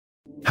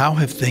How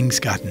have things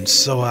gotten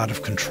so out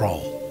of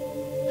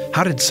control?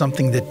 How did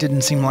something that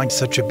didn't seem like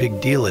such a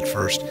big deal at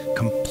first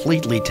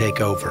completely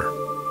take over?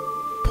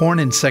 Porn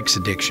and sex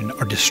addiction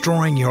are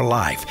destroying your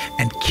life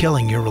and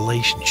killing your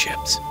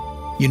relationships.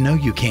 You know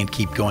you can't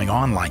keep going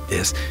on like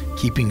this,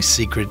 keeping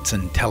secrets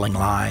and telling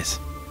lies.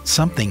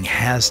 Something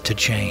has to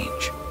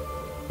change.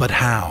 But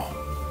how?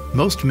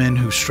 Most men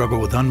who struggle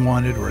with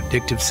unwanted or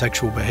addictive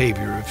sexual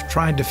behavior have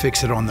tried to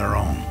fix it on their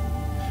own.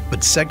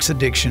 But sex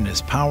addiction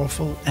is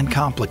powerful and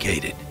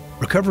complicated.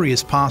 Recovery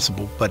is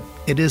possible, but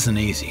it isn't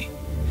easy.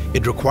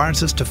 It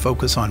requires us to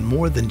focus on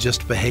more than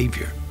just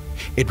behavior.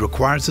 It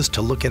requires us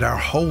to look at our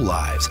whole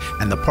lives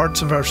and the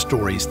parts of our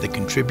stories that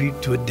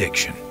contribute to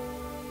addiction.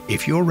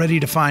 If you're ready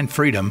to find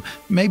freedom,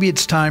 maybe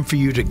it's time for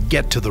you to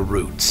get to the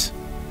roots.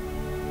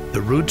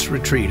 The Roots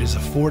Retreat is a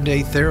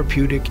 4-day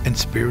therapeutic and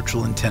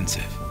spiritual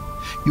intensive.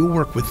 You'll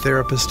work with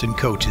therapists and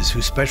coaches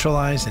who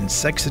specialize in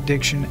sex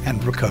addiction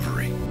and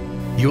recovery.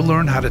 You'll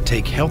learn how to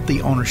take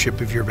healthy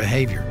ownership of your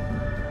behavior.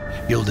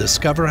 You'll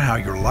discover how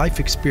your life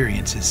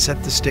experiences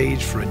set the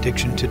stage for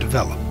addiction to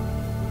develop.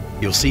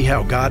 You'll see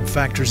how God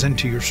factors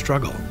into your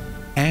struggle,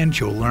 and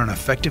you'll learn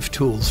effective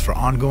tools for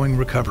ongoing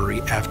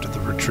recovery after the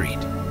retreat.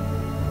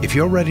 If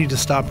you're ready to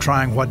stop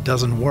trying what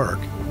doesn't work,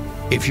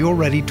 if you're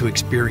ready to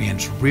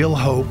experience real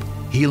hope,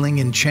 healing,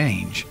 and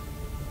change,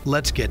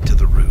 let's get to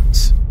the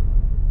roots.